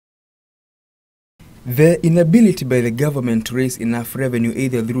The inability by the government to raise enough revenue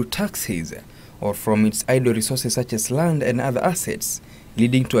either through taxes or from its idle resources such as land and other assets,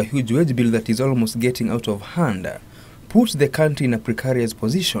 leading to a huge wage bill that is almost getting out of hand, puts the country in a precarious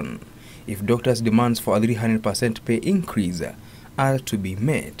position if doctors' demands for a 300% pay increase are to be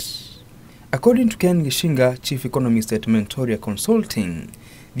met. According to Ken Gichinga, Chief Economist at Mentoria Consulting,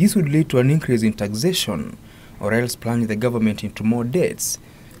 this would lead to an increase in taxation or else plunge the government into more debts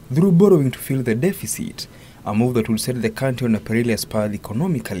through borrowing to fill the deficit, a move that would set the country on a perilous path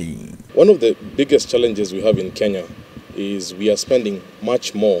economically. One of the biggest challenges we have in Kenya is we are spending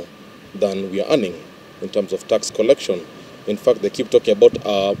much more than we are earning in terms of tax collection. In fact, they keep talking about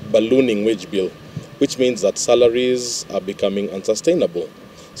a ballooning wage bill, which means that salaries are becoming unsustainable.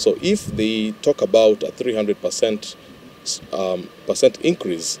 So if they talk about a 300%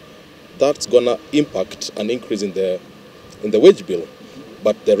 increase, that's going to impact an increase in the wage bill.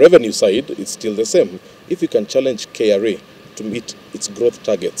 But the revenue side is still the same. If you can challenge KRA to meet its growth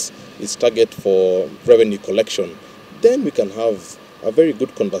targets, its target for revenue collection, then we can have a very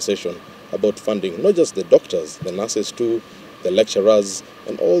good conversation about funding, not just the doctors, the nurses too, the lecturers,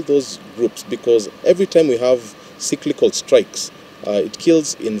 and all those groups, because every time we have cyclical strikes, it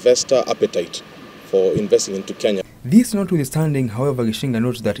kills investor appetite for investing into Kenya. This notwithstanding, however, Gichinga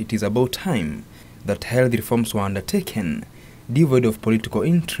notes that it is about time that health reforms were undertaken, devoid of political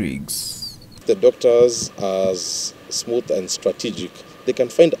intrigues. The doctors are smooth and strategic. They can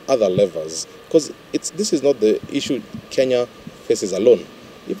find other levers, because this is not the issue Kenya faces alone.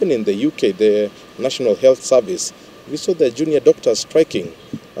 Even in the UK, the National Health Service, we saw the junior doctors striking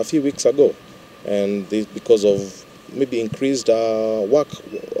a few weeks ago, and because of maybe increased work,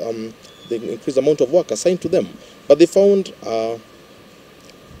 the increased amount of work assigned to them. But they found a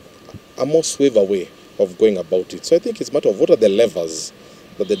more swivel way of going about it. So I think it's a matter of what are the levers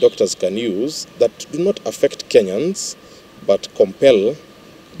that the doctors can use that do not affect Kenyans, but compel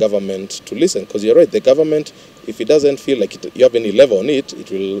government to listen. Because you're right, the government, if it doesn't feel like you have any lever on it,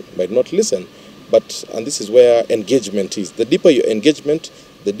 might not listen. And this is where engagement is. The deeper your engagement,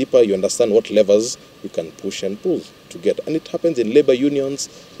 the deeper you understand what levers you can push and pull to get. And it happens in labor unions,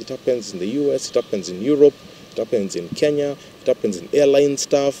 it happens in the US, it happens in Europe, it happens in Kenya, it happens in airline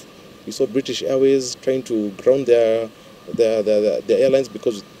staff. We saw British Airways trying to ground their airlines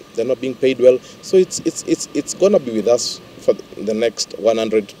because they're not being paid well. So it's going to be with us for the next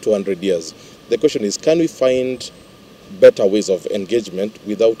 100, 200 years. The question is, can we find better ways of engagement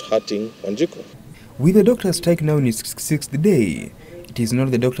without hurting Wanjiku? With the doctors' strike now in its 6th day, it is not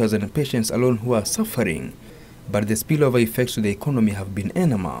the doctors and the patients alone who are suffering, but the spillover effects to the economy have been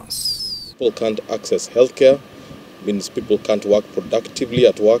enormous. People can't access healthcare, means people can't work productively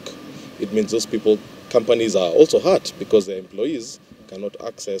at work. It means those companies are also hurt because their employees cannot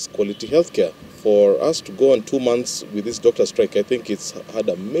access quality healthcare. For us to go on 2 months with this doctor strike, I think it's had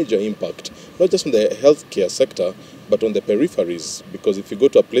a major impact, not just on the healthcare sector, but on the peripheries. Because if you go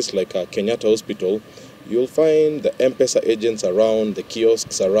to a place like Kenyatta Hospital, you'll find the M-Pesa agents around, the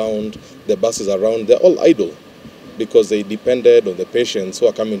kiosks around, the buses around, they're all idle because they depended on the patients who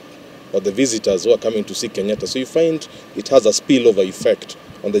are coming, or the visitors who are coming to see Kenyatta. So you find it has a spillover effect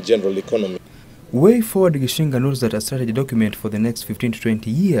on the general economy. Way forward, Gichinga notes that a strategy document for the next 15 to 20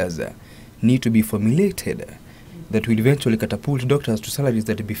 years need to be formulated that will eventually catapult doctors to salaries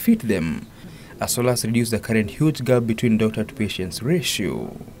that befit them, as well as reduce the current huge gap between doctor to patients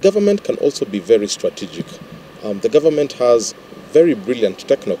ratio. Government can also be very strategic. The government has very brilliant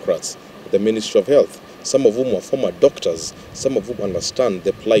technocrats, the Ministry of Health, some of whom are former doctors, some of whom understand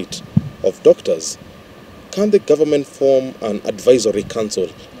the plight of doctors. Can the government form an advisory council,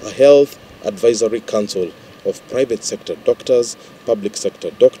 a health advisory council of private sector doctors, public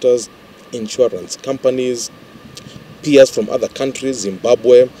sector doctors, insurance companies, peers from other countries,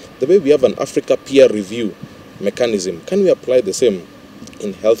 Zimbabwe? The way we have an Africa peer review mechanism, can we apply the same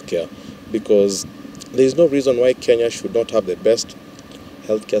in healthcare? Because there is no reason why Kenya should not have the best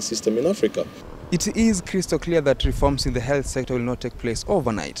healthcare system in Africa. It is crystal clear that reforms in the health sector will not take place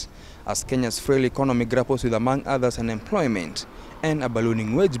overnight, as Kenya's frail economy grapples with, among others, unemployment and a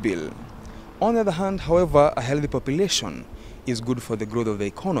ballooning wage bill. On the other hand, however, a healthy population is good for the growth of the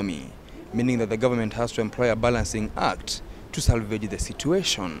economy, meaning that the government has to employ a balancing act to salvage the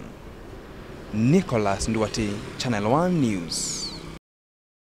situation. Nicholas Ndwati, Channel 1 News.